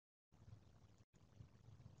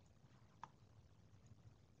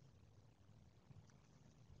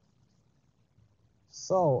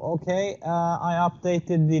Okay, I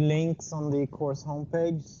updated the links on the course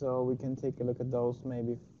homepage, so we can take a look at those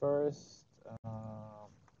maybe first. I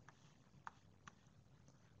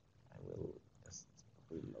will just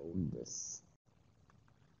reload this.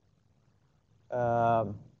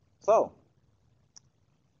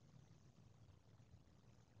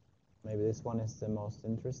 Maybe this one is the most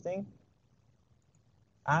interesting.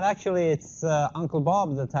 And actually, it's Uncle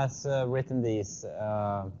Bob that has written these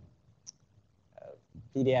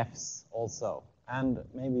PDFs also. And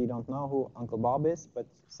maybe you don't know who Uncle Bob is, but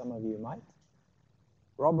some of you might.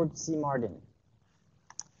 Robert C. Martin,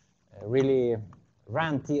 a really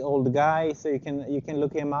ranty old guy. So you can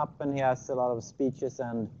look him up, and he has a lot of speeches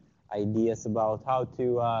and ideas about how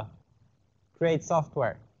to create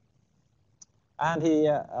software. And he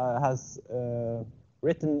has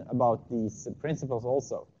written about these principles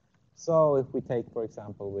also. So if we take, for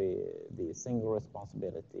example, the single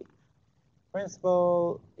responsibility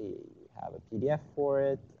principle, we have a PDF for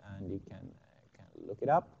it, and you can look it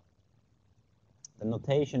up. The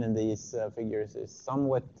notation in these figures is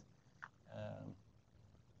somewhat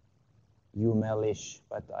UML-ish,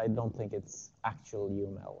 but I don't think it's actual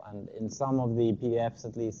UML. And in some of the PDFs,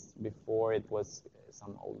 at least before, it was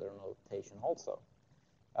some older notation also.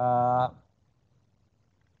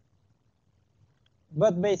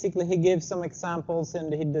 But basically, he gives some examples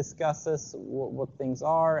and he discusses what things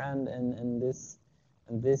are. And in this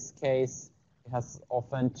case, he has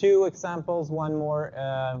often two examples. One more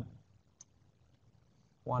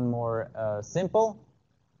simple.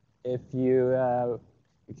 If you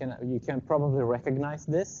can probably recognize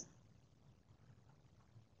this.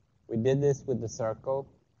 We did this with the circle.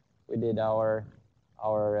 We did our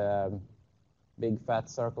big fat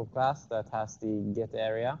circle class that has the get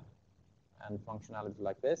area and functionality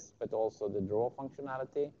like this, but also the draw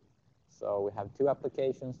functionality. So we have two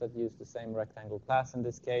applications that use the same rectangle class in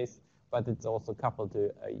this case, but it's also coupled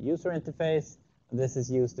to a user interface. This is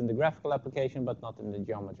used in the graphical application, but not in the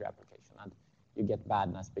geometry application. And you get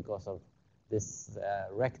badness because of this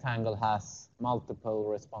rectangle has multiple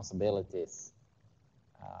responsibilities.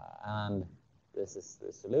 And this is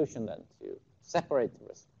the solution then to separate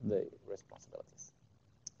the responsibilities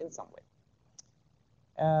in some way.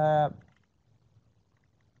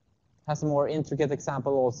 Has a more intricate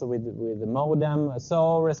example also with the modem.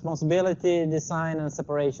 So responsibility, design, and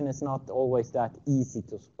separation is not always that easy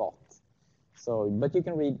to spot. So, but you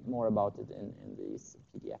can read more about it in these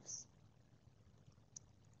PDFs.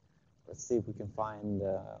 Let's see if we can find.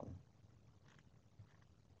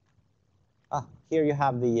 Here you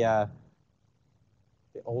have the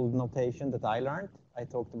old notation that I learned. I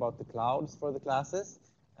talked about the clouds for the classes.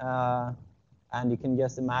 And you can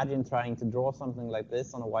just imagine trying to draw something like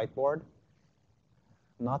this on a whiteboard.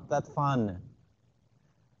 Not that fun.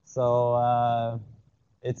 So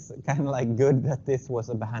it's kind of like good that this was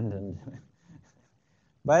abandoned.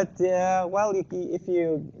 But well,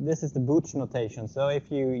 this is the Booch notation. So if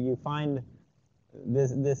you find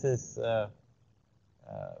this is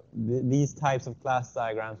these types of class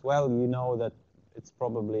diagrams, well, you know that it's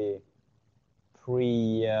probably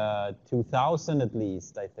pre-2000 at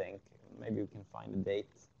least, I think. Maybe we can find a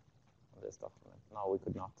date on this document. No, we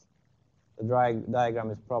could not. The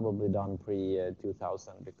diagram is probably done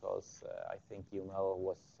pre-2000 because I think UML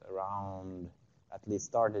was around, at least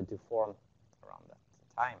started to form around that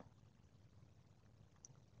time.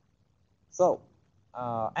 So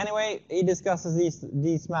anyway, he discusses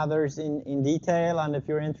these matters in detail, and if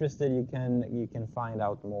you're interested, you can find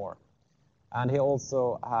out more. And he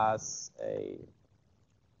also has a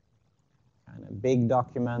kind of big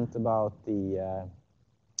document about the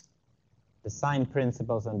design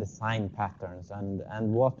principles and design patterns,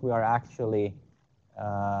 and what we are actually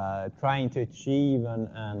trying to achieve,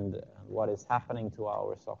 and what is happening to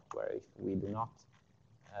our software if we do not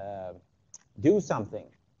do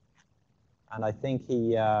something. And I think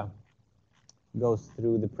he goes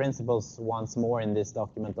through the principles once more in this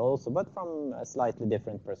document also, but from a slightly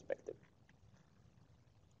different perspective.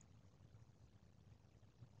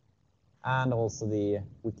 And also the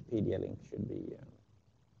Wikipedia link should be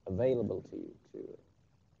available to you to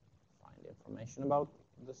find information about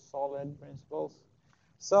the solid principles.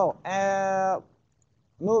 So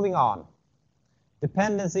moving on,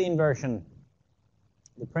 dependency inversion.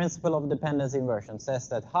 The principle of dependency inversion says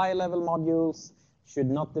that high-level modules should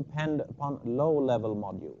not depend upon low-level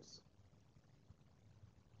modules.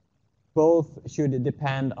 Both should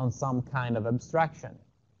depend on some kind of abstraction.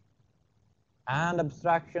 And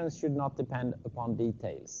abstractions should not depend upon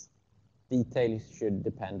details. Details should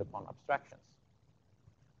depend upon abstractions.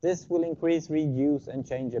 This will increase reuse and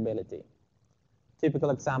changeability.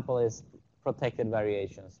 Typical example is protected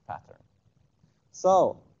variations pattern.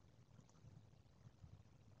 So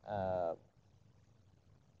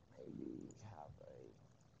maybe we have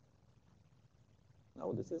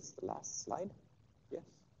no, this is the last slide. Yes,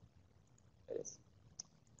 it is.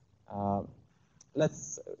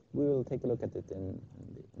 We will take a look at it in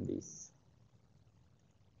this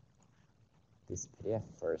PDF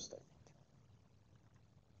first, I think.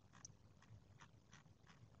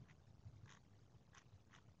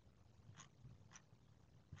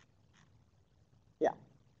 Yeah.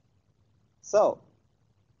 So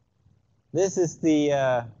this is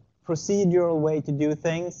the procedural way to do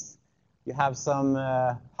things. You have some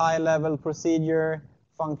high-level procedure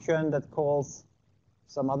function that calls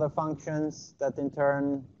some other functions that in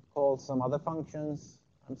turn call some other functions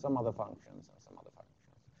and some other functions and some other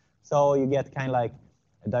functions. So you get kind of like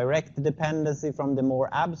a direct dependency from the more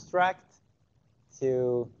abstract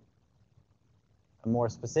to a more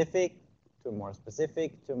specific, to a more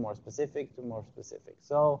specific, to a more specific, to a more specific.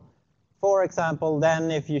 So for example,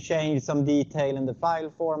 then if you change some detail in the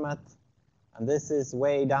file format, and this is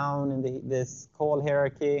way down in this call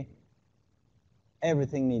hierarchy,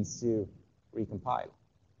 everything needs to recompile.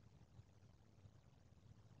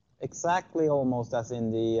 Exactly almost as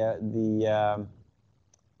in the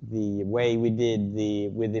way we did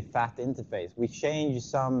with the FAT interface. We changed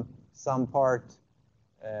some part,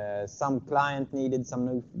 some client needed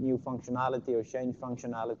some new functionality or change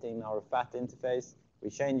functionality in our FAT interface. We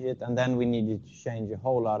change it, and then we needed to change a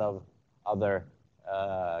whole lot of other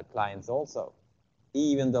clients also,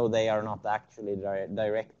 even though they are not actually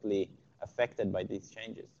directly affected by these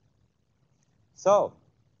changes. So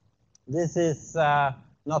this is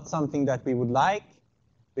not something that we would like,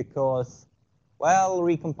 because, well,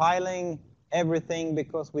 recompiling everything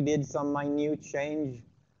because we did some minute change,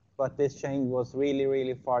 but this change was really,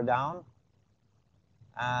 really far down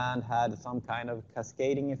and had some kind of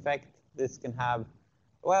cascading effect. This can have,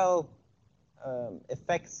 well,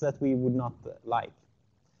 effects that we would not like.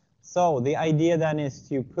 So the idea then is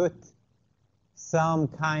to put some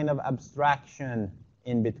kind of abstraction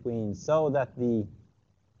in between so that the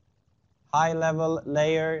high-level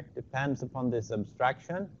layer depends upon this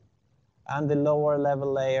abstraction, and the lower-level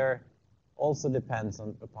layer also depends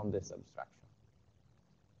upon this abstraction.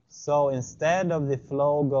 So instead of the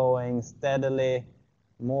flow going steadily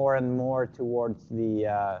more and more towards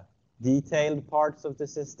the detailed parts of the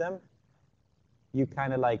system, you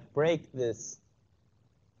kind of like break this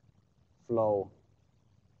flow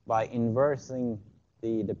by inversing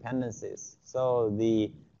the dependencies. So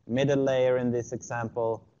the middle layer in this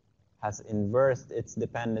example has inversed its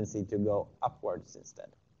dependency to go upwards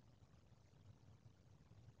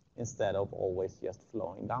instead of always just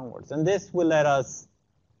flowing downwards. And this will let us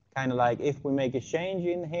kind of like, if we make a change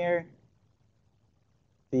in here,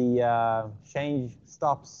 the change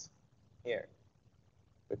stops here,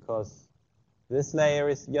 because this layer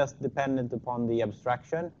is just dependent upon the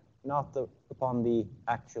abstraction, not upon the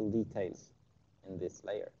actual details in this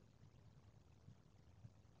layer.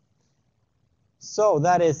 So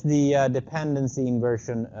that is the dependency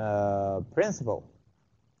inversion principle.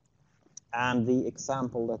 And the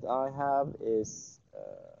example that I have is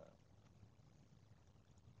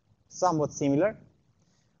somewhat similar.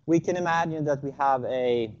 We can imagine that we have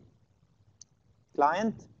a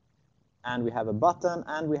client, and we have a button,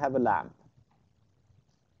 and we have a lamp.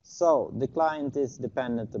 So the client is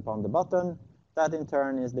dependent upon the button, that in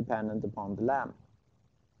turn is dependent upon the lamp.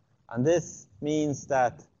 And this means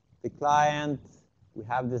that the client, we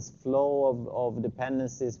have this flow of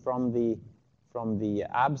dependencies from the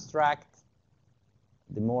abstract,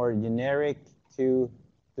 the more generic, to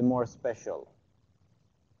the more special.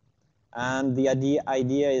 And the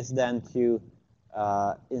idea is then to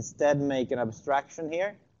instead make an abstraction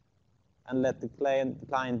here and let the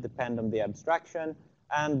client depend on the abstraction,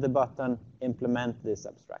 and the button implement this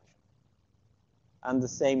abstraction. And the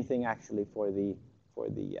same thing actually for the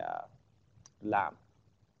lamp.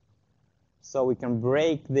 So we can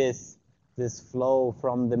break this flow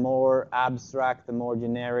from the more abstract, the more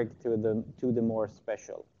generic, to the more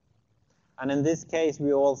special. And in this case,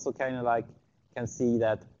 we also kind of like can see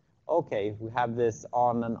that, okay, we have this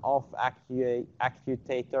on and off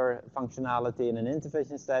actuator functionality in an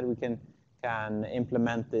interface. Instead, we can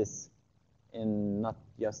implement this in not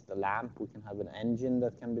just a lamp. We can have an engine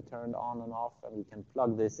that can be turned on and off, and we can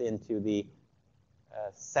plug this into the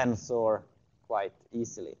sensor quite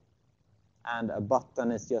easily. And a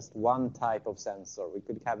button is just one type of sensor. We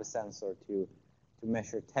could have a sensor to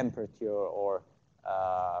measure temperature or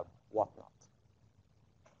whatnot.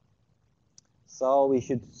 So we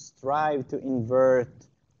should strive to invert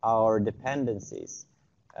our dependencies.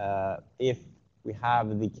 If we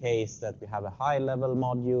have the case that we have a high-level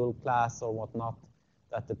module class or whatnot,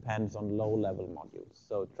 that depends on low-level modules.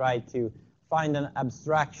 So try to find an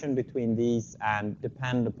abstraction between these and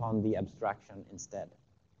depend upon the abstraction instead.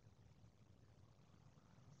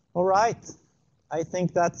 All right, I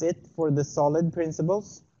think that's it for the solid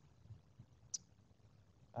principles.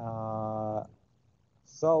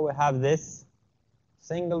 So we have this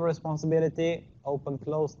single responsibility,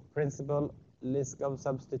 open-closed principle, list of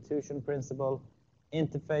substitution principle,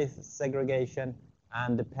 interface segregation,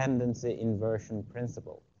 and dependency inversion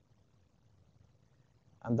principle.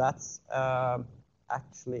 And that's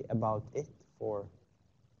actually about it for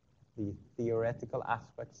the theoretical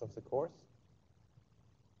aspects of the course.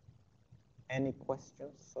 Any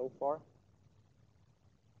questions so far?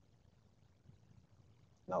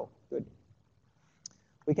 No, good.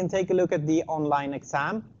 We can take a look at the online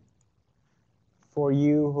exam. For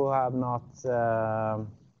you who have not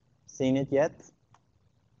seen it yet,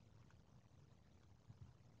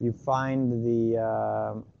 you find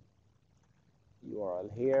the URL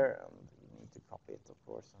here. You need to copy it, of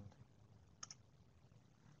course, and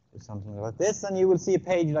do something like this, and you will see a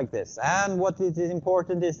page like this. And what is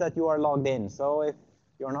important is that you are logged in. So if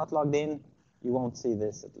you're not logged in, you won't see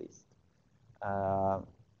this at least.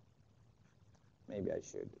 Maybe I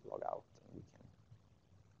should log out. And we can.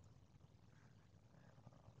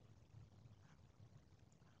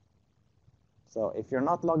 So if you're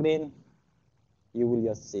not logged in, you will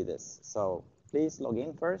just see this. So please log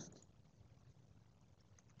in first.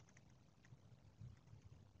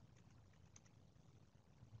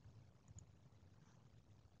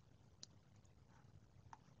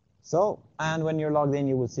 So, and when you're logged in,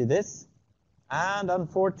 you will see this. And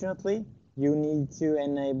unfortunately, you need to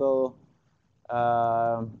enable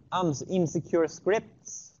insecure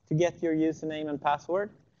scripts to get your username and password.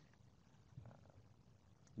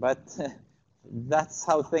 But that's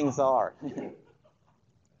how things are.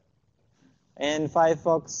 In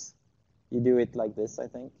Firefox, you do it like this, I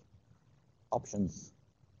think. Options,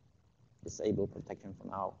 disable protection for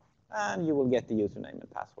now, and you will get the username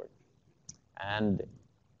and password. And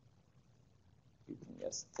you can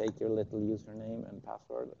just take your little username and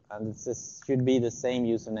password, and this should be the same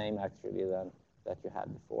username actually than that you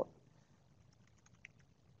had before.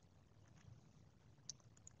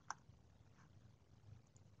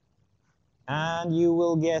 And you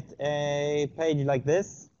will get a page like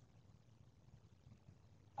this.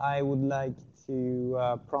 I would like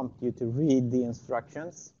to prompt you to read the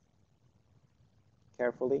instructions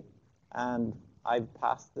carefully. And I've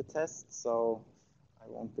passed the test, so I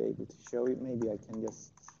won't be able to show you. Maybe I can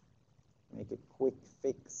just make a quick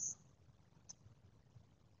fix.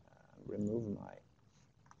 Remove my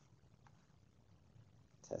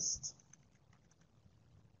test.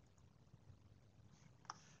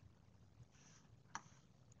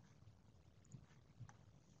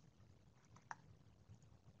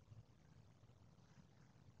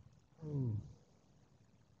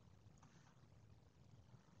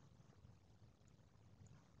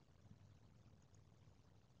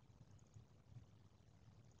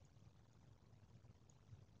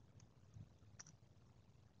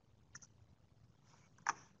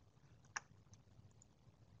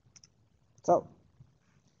 So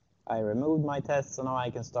I removed my test, so now I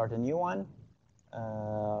can start a new one.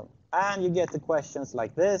 And you get the questions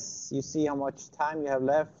like this. You see how much time you have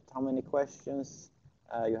left, how many questions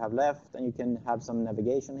you have left, and you can have some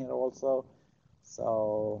navigation here also.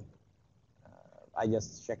 So I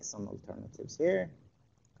just check some alternatives here.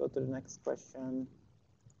 Go to the next question.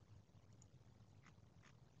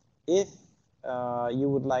 If you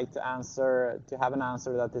would like to have an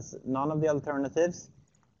answer that is none of the alternatives,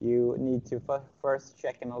 you need to first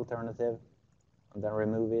check an alternative and then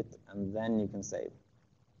remove it, and then you can save.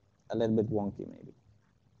 A little bit wonky maybe.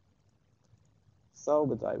 So,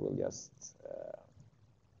 but I will just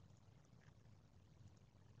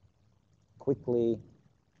quickly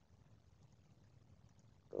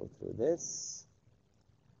go through this.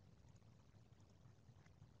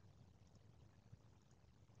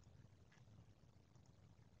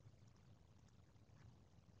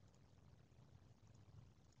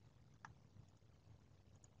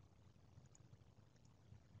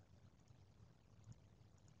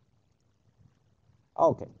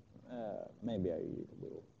 Okay, maybe I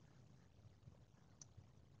will.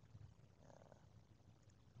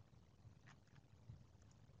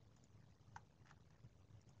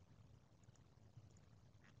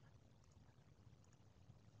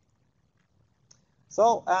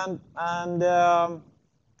 So, and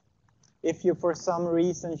if you for some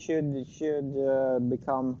reason should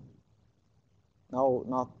become No,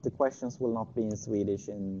 not the questions will not be in Swedish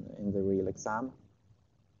in the real exam.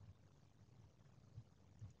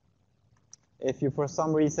 If you for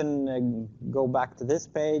some reason go back to this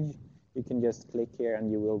page, you can just click here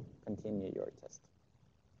and you will continue your test.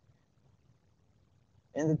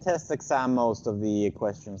 In the test exam, most of the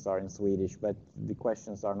questions are in Swedish, but the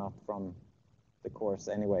questions are not from the course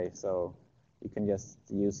anyway, so you can just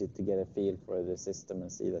use it to get a feel for the system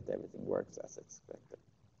and see that everything works as expected.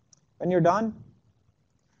 When you're done,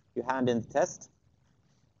 you hand in the test,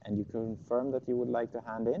 and you confirm that you would like to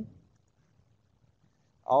hand in.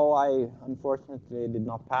 Oh, I unfortunately did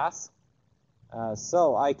not pass.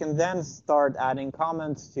 So I can then start adding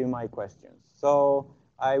comments to my questions. So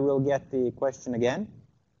I will get the question again.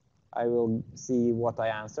 I will see what I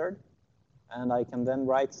answered, and I can then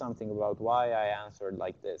write something about why I answered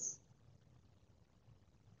like this.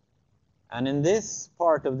 And in this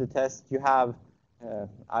part of the test, you have,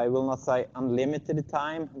 I will not say unlimited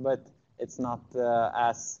time, but it's not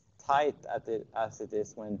as tight as it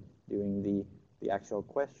is when doing the actual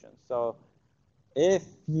question. So if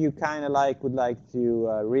you kind of would like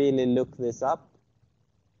to really look this up,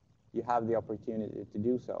 you have the opportunity to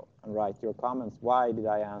do so and write your comments. Why did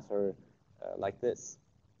I answer like this?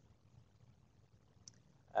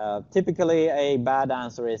 Typically, a bad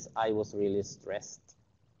answer is I was really stressed.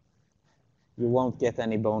 You won't get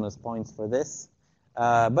any bonus points for this.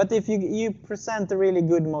 But if you present a really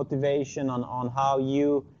good motivation on how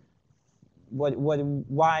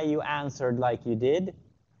why you answered like you did,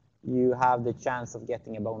 you have the chance of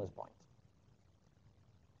getting a bonus point.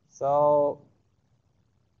 So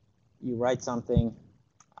you write something,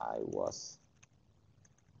 I was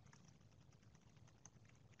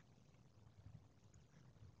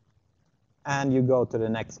and you go to the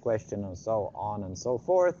next question and so on and so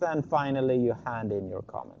forth, and finally you hand in your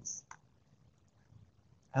comments.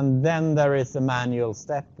 And then there is a manual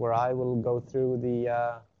step where I will go through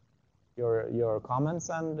your comments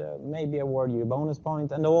and maybe award you a bonus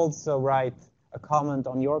point and also write a comment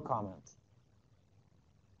on your comment.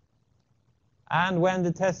 And when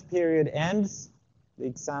the test period ends, the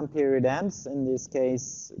exam period ends, in this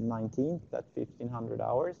case 19th at 1500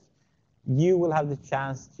 hours, you will have the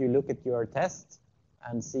chance to look at your test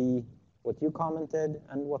and see what you commented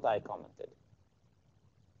and what I commented.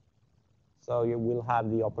 So you will have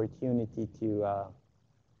the opportunity to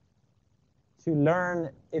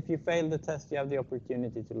learn. If you fail the test, you have the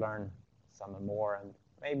opportunity to learn some more, and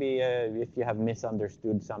maybe if you have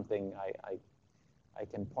misunderstood something, I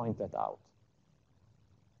can point that out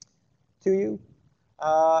to you.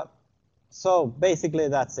 So basically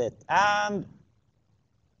that's it. And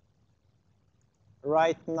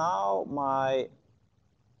right now my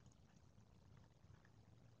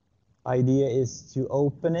idea is to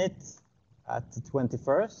open it at the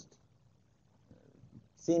 21st.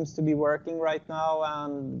 Seems to be working right now,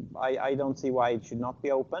 and I don't see why it should not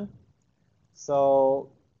be open.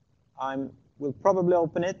 So we'll probably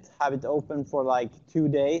open it, have it open for like 2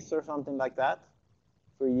 days or something like that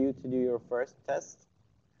for you to do your first test.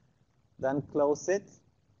 Then close it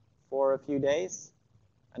for a few days,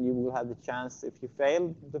 and you will have the chance, if you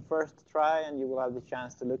failed the first try, and you will have the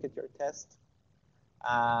chance to look at your test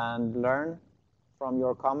and learn from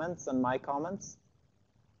your comments and my comments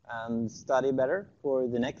and study better for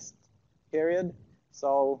the next period.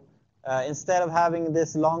 So instead of having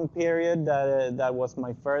this long period, that was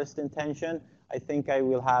my first intention, I think I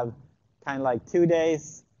will have kind of like 2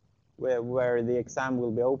 days where the exam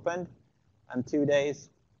will be opened, and 2 days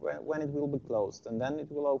when it will be closed, and then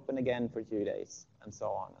it will open again for 2 days, and so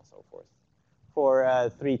on and so forth, for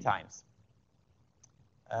 3 times,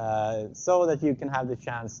 so that you can have the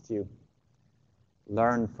chance to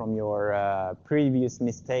learn from your previous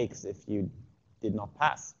mistakes if you did not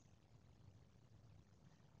pass.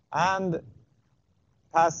 And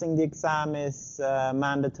passing the exam is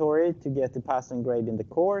mandatory to get the passing grade in the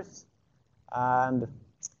course. And,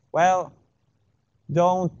 well,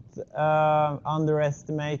 don't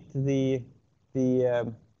underestimate the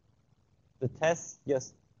test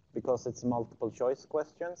just because it's multiple choice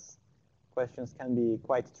questions. Questions can be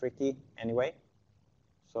quite tricky anyway,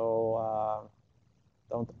 so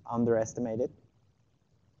don't underestimate it.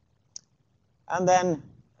 And then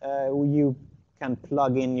you can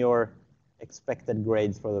plug in your expected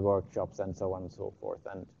grades for the workshops and so on and so forth,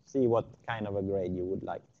 and see what kind of a grade you would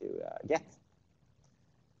like to get.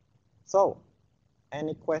 So,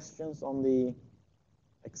 any questions on the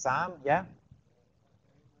exam? Yeah?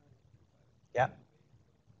 Yeah.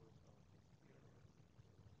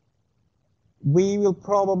 We will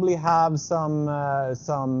probably have some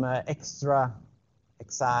extra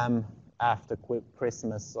exam after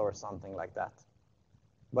Christmas or something like that.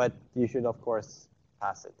 but you should, of course,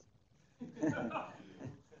 pass it.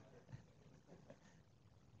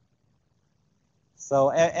 So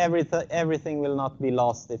everything will not be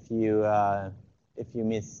lost if you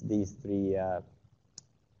miss these three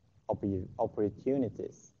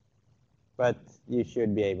opportunities. But you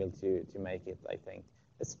should be able to make it, I think.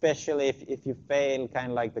 Especially if you fail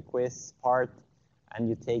kind of like the quiz part and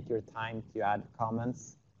you take your time to add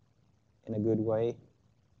comments in a good way,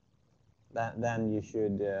 then you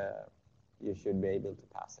should be able to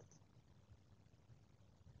pass it.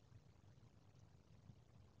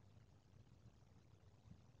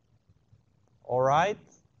 All right.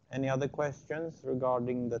 Any other questions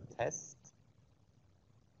regarding the test?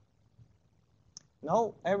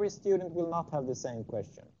 No, every student will not have the same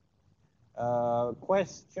question.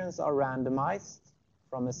 Questions are randomized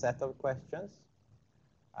from a set of questions,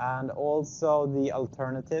 and also the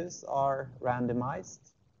alternatives are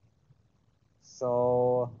randomized.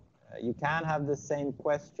 So you can have the same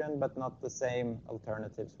question, but not the same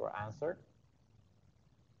alternatives for answer.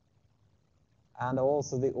 And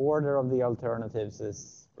also the order of the alternatives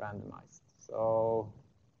is randomized. So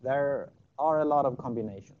there are a lot of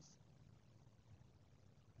combinations.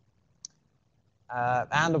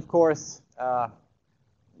 And of course,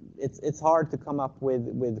 it's hard to come up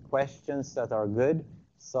with questions that are good.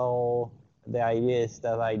 So the idea is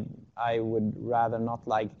that I would rather not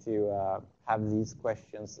like to have these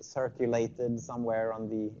questions circulated somewhere on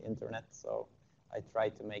the internet. So I try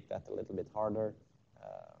to make that a little bit harder.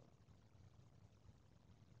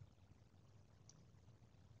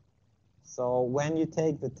 So when you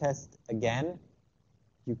take the test again,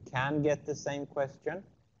 you can get the same question,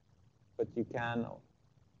 but you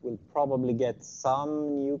will probably get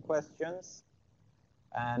some new questions,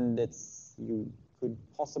 and you could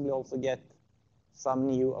possibly also get some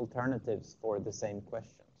new alternatives for the same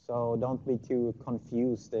question. So don't be too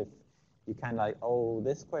confused if you kind of like, oh,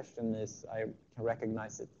 this question is, I can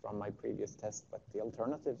recognize it from my previous test, but the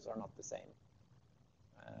alternatives are not the same.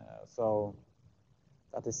 So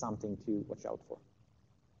that is something to watch out for.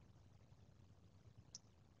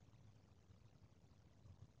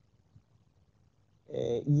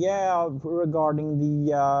 Yeah, regarding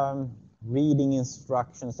the reading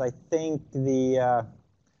instructions, I think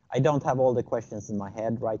I don't have all the questions in my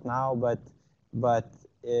head right now, but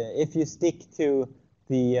if you stick to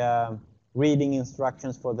the reading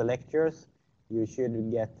instructions for the lectures, you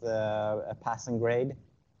should get a passing grade.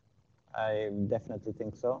 I definitely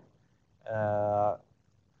think so.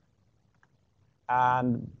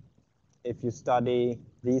 And if you study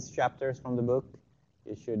these chapters from the book,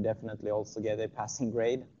 you should definitely also get a passing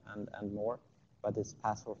grade and more, but it's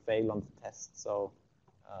pass or fail on the test. So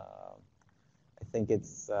I think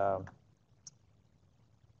it's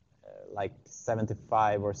like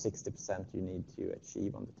 75 or 60% you need to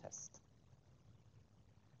achieve on the test.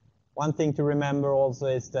 One thing to remember also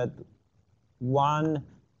is that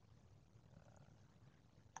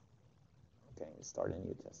okay, we start a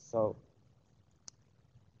new test. So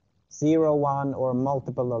 0, 1, or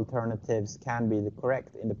multiple alternatives can be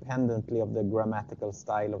correct independently of the grammatical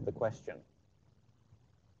style of the question.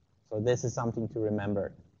 So this is something to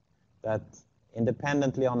remember, that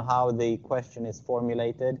independently on how the question is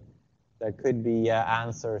formulated, there could be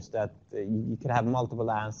answers that you could have multiple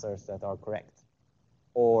answers that are correct,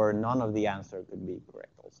 or none of the answer could be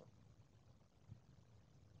correct also.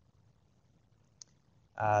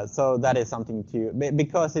 So that is something to,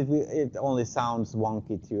 because it only sounds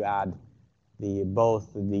wonky to add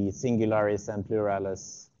both the singularis and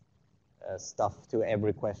pluralis stuff to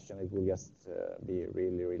every question. It will just be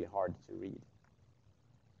really, really hard to read.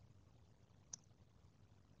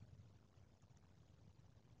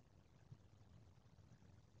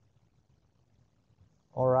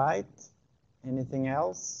 All right. Anything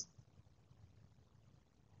else?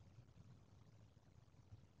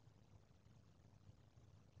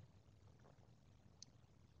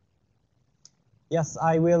 Yes,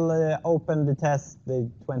 I will open the test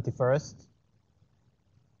the 21st,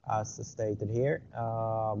 as stated here.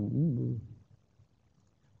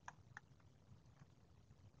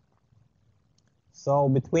 So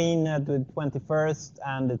between the 21st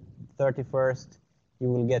and the 31st, you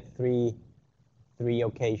will get three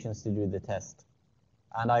occasions to do the test.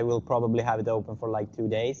 And I will probably have it open for like 2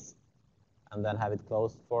 days and then have it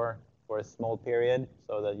closed for a small period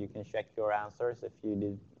so that you can check your answers if you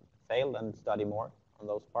did fail and study more on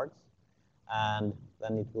those parts. And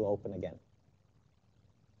then it will open again.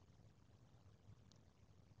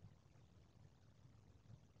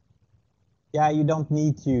 Yeah, you don't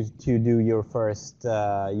need to do your first.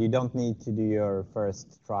 You don't need to do your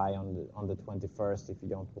first try on the 21st if you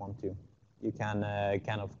don't want to. You can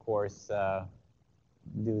of course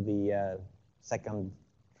do the second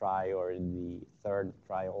try or the third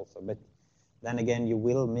try also, but then again you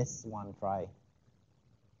will miss one try.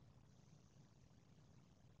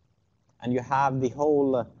 And you have the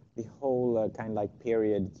whole kind of like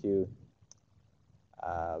period to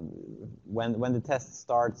when the test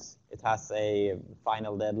starts, it has a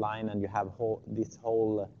final deadline, and you have this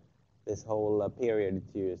whole period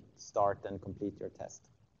to start and complete your test.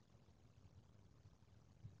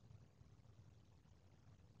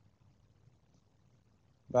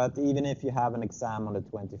 But even if you have an exam on the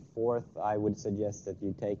 24th, I would suggest that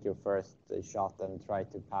you take your first shot and try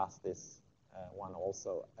to pass this one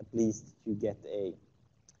also, at least to get a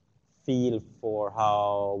feel for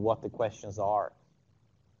what the questions are.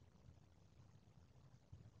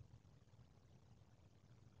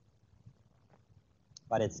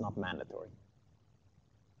 But it's not mandatory.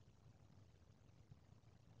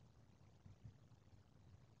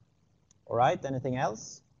 All right, anything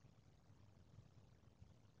else?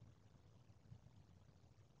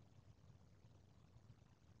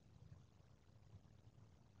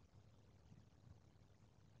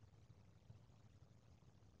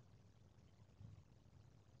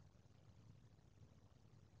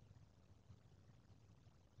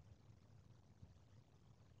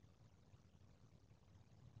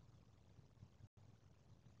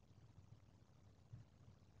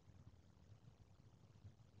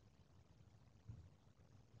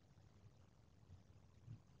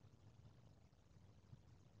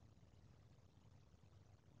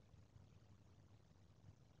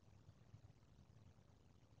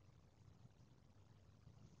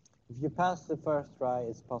 If you pass the first try,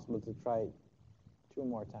 it's possible to try 2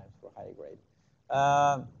 more times for higher grade.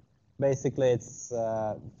 Basically, it's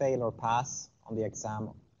fail or pass on the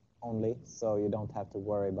exam only, so you don't have to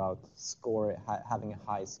worry about having a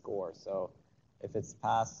high score. So if it's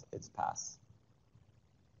pass, it's pass.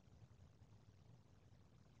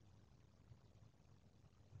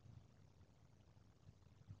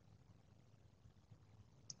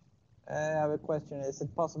 I have a question. Is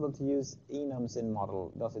it possible to use enums in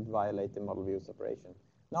model? Does it violate the model view separation?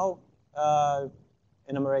 No.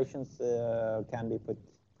 Enumerations can be put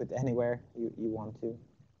anywhere you want to.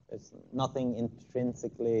 There's nothing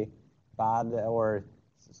intrinsically bad or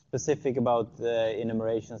specific about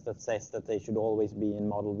enumerations that says that they should always be in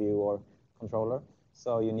model view or controller.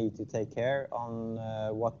 So you need to take care on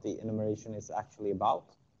what the enumeration is actually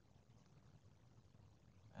about.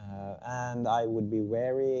 And I would be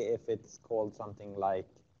wary if it's called something like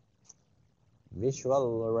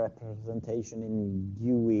visual representation in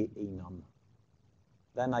GUI enum.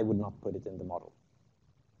 Then I would not put it in the model.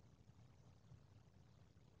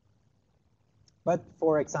 But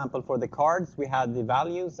for example, for the cards, we had the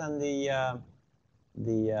values and the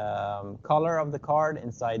color of the card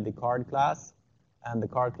inside the card class, and the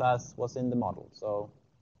card class was in the model. So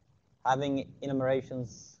having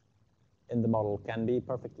enumerations in the model can be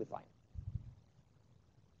perfectly fine.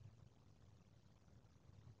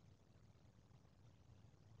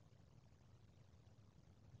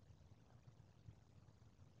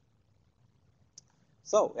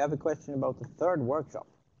 So we have a question about the third workshop.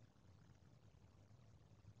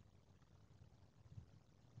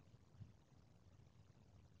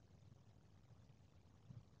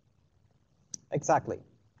 Exactly.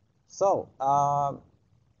 So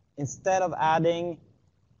instead of adding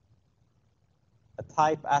a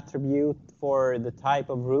type attribute for the type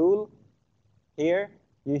of rule, here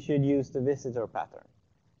you should use the visitor pattern.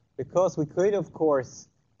 Because we could, of course,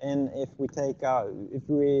 if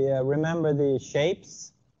we remember the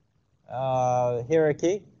shapes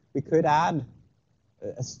hierarchy, we could add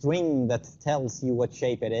a string that tells you what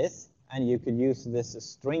shape it is, and you could use this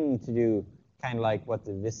string to do kind of like what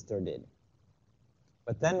the visitor did.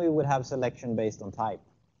 But then we would have selection based on type.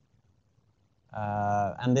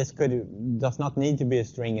 And this does not need to be a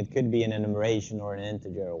string. It could be an enumeration or an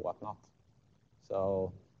integer or whatnot.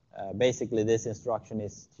 So basically, this instruction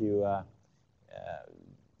is to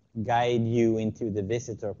guide you into the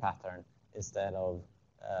visitor pattern instead of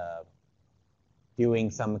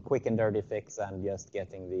doing some quick and dirty fix and just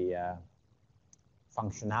getting the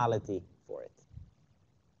functionality for it.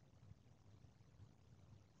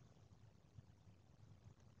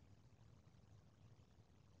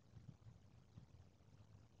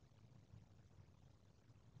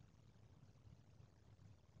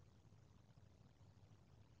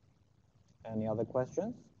 Any other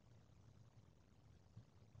questions?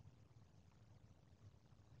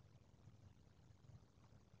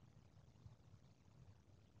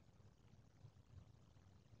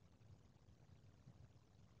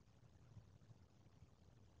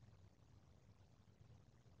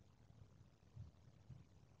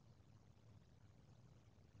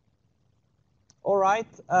 All right,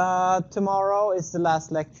 tomorrow is the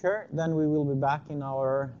last lecture. Then we will be back in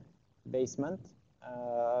our basement.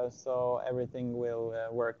 So everything will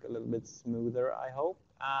work a little bit smoother, I hope.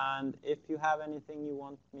 And if you have anything you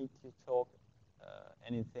want me to talk,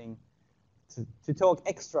 anything to talk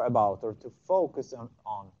extra about or to focus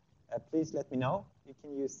on, please let me know. You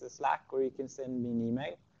can use the Slack or you can send me an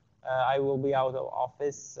email. I will be out of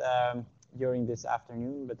office during this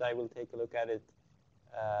afternoon, but I will take a look at it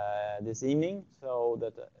this evening so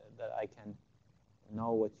that I can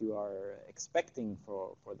know what you are expecting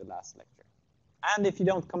for the last lecture. And if you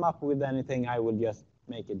don't come up with anything, I will just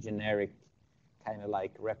make a generic kind of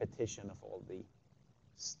like repetition of all the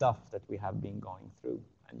stuff that we have been going through,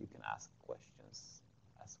 and you can ask questions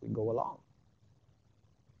as we go along.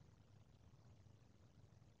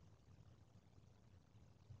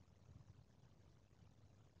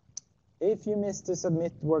 If you missed to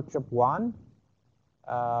submit workshop 1,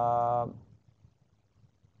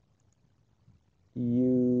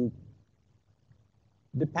 you,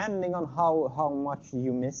 depending on how much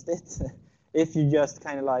you missed it, if you just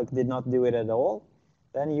kind of like did not do it at all,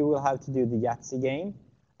 then you will have to do the Yahtzee game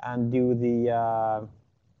and do the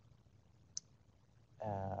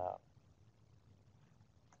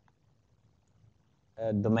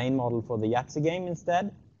domain model for the Yahtzee game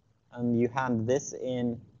instead, and you hand this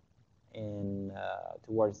in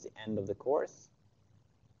towards the end of the course.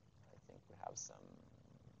 I think we have some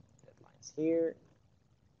deadlines here.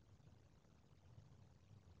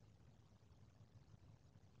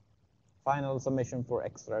 Final submission for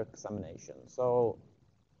extra examination. So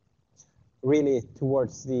really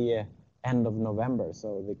towards the end of November.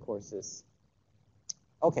 So the course is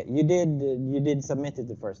okay. You did submit it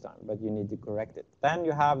the first time, but you need to correct it. Then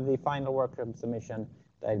you have the final workshop submission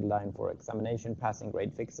deadline for examination passing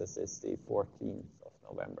grade fixes is the 14th of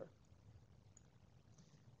November.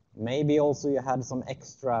 Maybe also you had some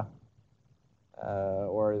extra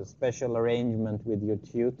or special arrangement with your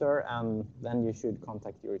tutor, and then you should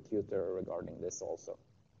contact your tutor regarding this also.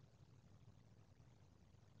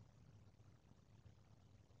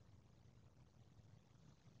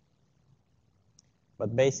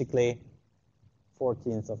 But basically,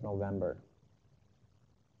 14th of November.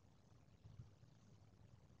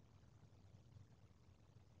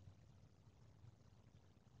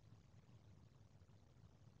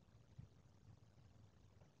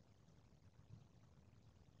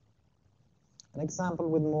 An example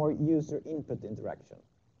with more user input interaction.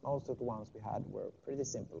 Most of the ones we had were pretty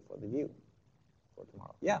simple for the view for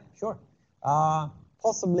tomorrow. Yeah, sure.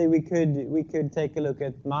 Possibly we could take a look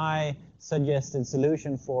at my suggested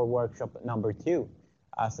solution for workshop number 2,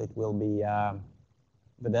 as it will be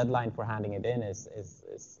the deadline for handing it in is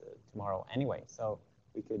tomorrow anyway. So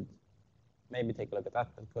we could maybe take a look at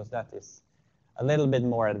that, because that is a little bit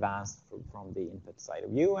more advanced from the input side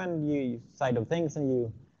of you and you side of things, and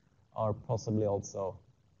you are possibly also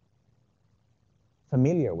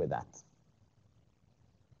familiar with that.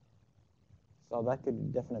 So that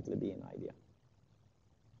could definitely be an idea.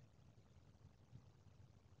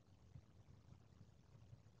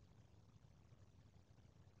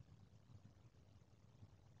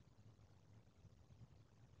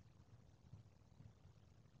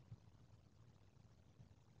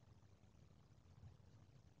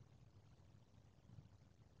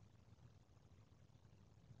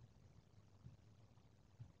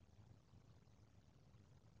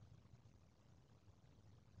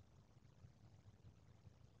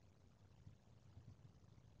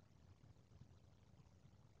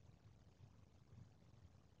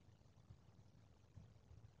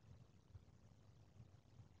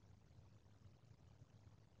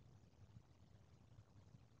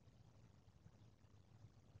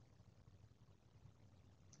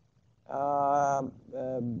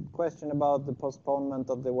 Question about the postponement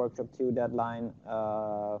of the workshop 2 deadline.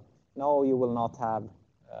 No, you will not have.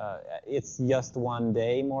 It's just one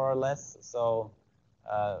day, more or less. So,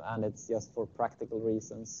 and it's just for practical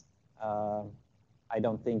reasons. I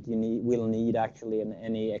don't think you will need actually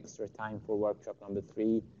any extra time for workshop number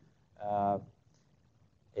 3.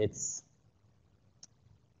 It's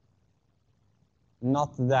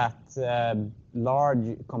not that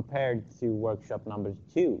large compared to workshop number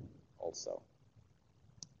 2 also.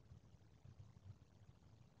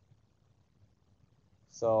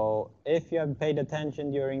 So if you have paid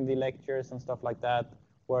attention during the lectures and stuff like that,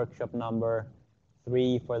 workshop number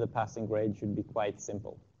 3 for the passing grade should be quite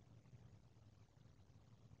simple.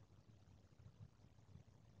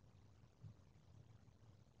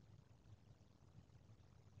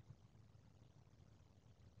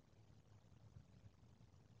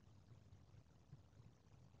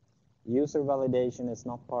 User validation is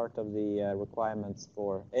not part of the requirements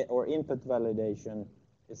for, or input validation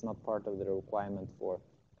is not part of the requirement for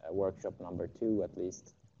workshop number 2, at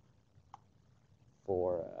least,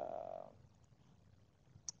 for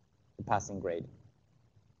the passing grade.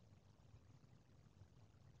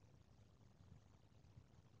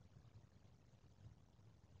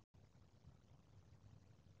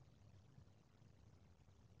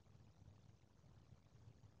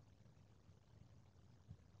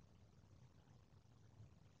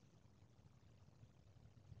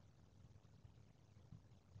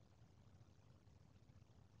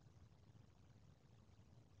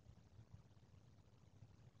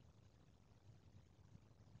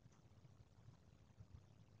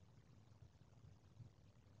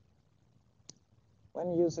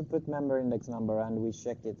 When user put member index number and we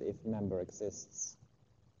check it if member exists,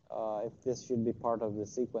 if this should be part of the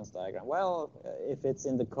sequence diagram. Well, if it's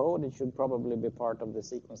in the code, it should probably be part of the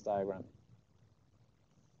sequence diagram.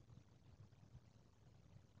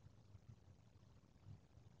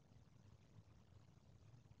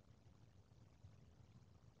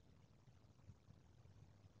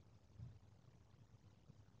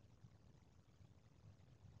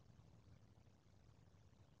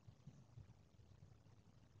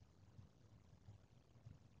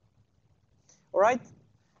 All right,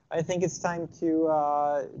 I think it's time to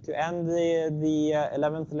end the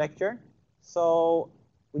 11th lecture. So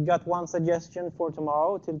we got one suggestion for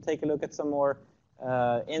tomorrow to take a look at some more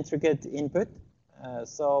intricate input.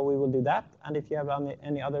 So we will do that. And if you have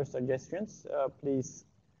any other suggestions, please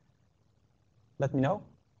let me know,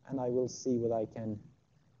 and I will see what I can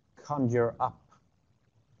conjure up.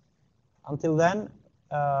 Until then,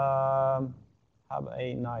 have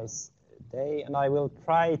a nice day, and I will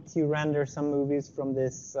try to render some movies from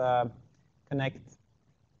this Connect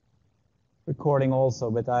recording also,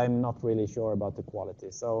 but I'm not really sure about the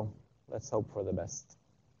quality, so let's hope for the best.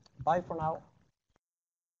 Bye for now.